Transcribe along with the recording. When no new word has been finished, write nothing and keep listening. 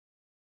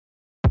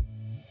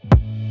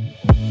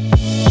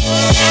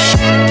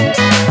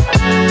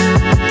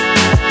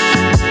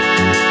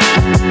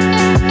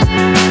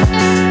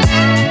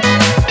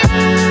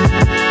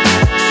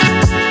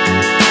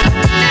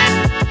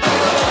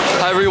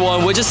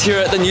It's here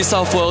at the New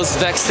South Wales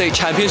VEX State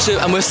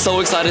Championship, and we're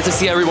so excited to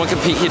see everyone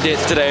compete here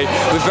today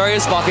with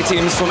various market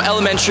teams from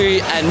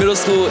elementary and middle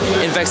school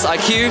in VEX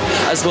IQ,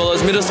 as well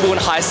as middle school and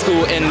high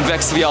school in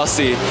VEX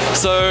VRC.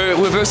 So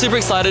we're super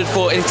excited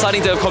for an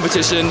exciting day of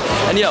competition,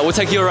 and yeah, we'll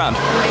take you around.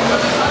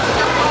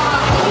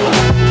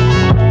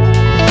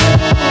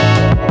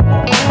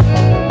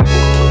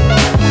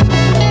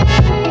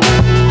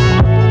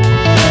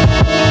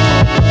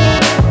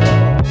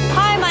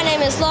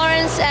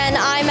 And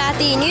I'm at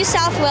the New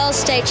South Wales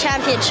State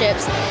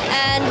Championships,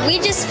 and we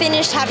just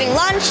finished having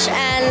lunch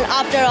and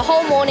after a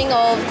whole morning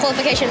of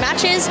qualification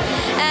matches,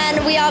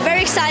 and we are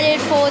very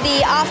excited for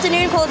the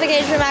afternoon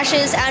qualification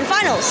matches and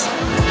finals.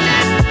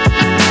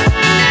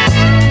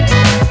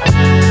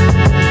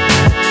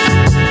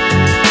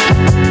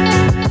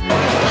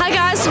 Hi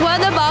guys, we're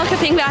the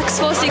VEX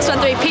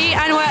 4613P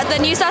and we're at the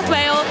New South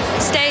Wales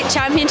State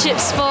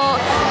Championships for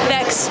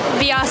VEX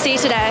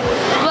VRC today.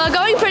 We're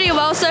going pretty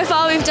well so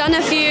far. We've done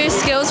a few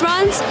skills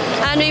runs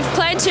and we've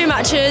played 2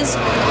 matches,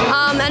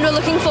 and we're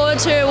looking forward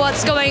to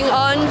what's going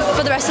on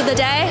for the rest of the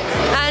day,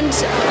 and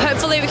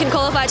hopefully we can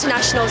qualify to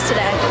nationals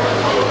today.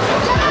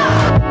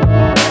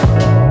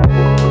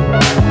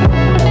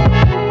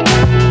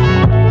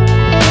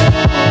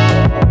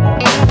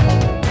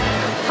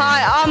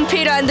 I'm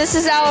Peter, and this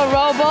is our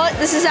robot.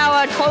 This is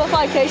our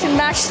qualification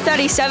match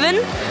 37.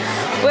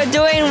 We're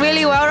doing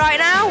really well right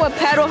now. We're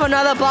paired with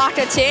another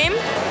Barker team.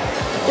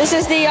 This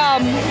is the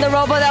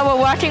robot that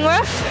we're working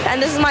with,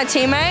 and this is my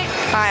teammate.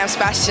 Hi, I'm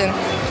Sebastian.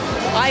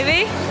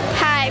 Ivy.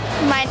 Hi,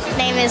 my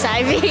name is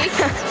Ivy.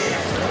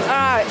 All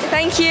right,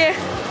 thank you.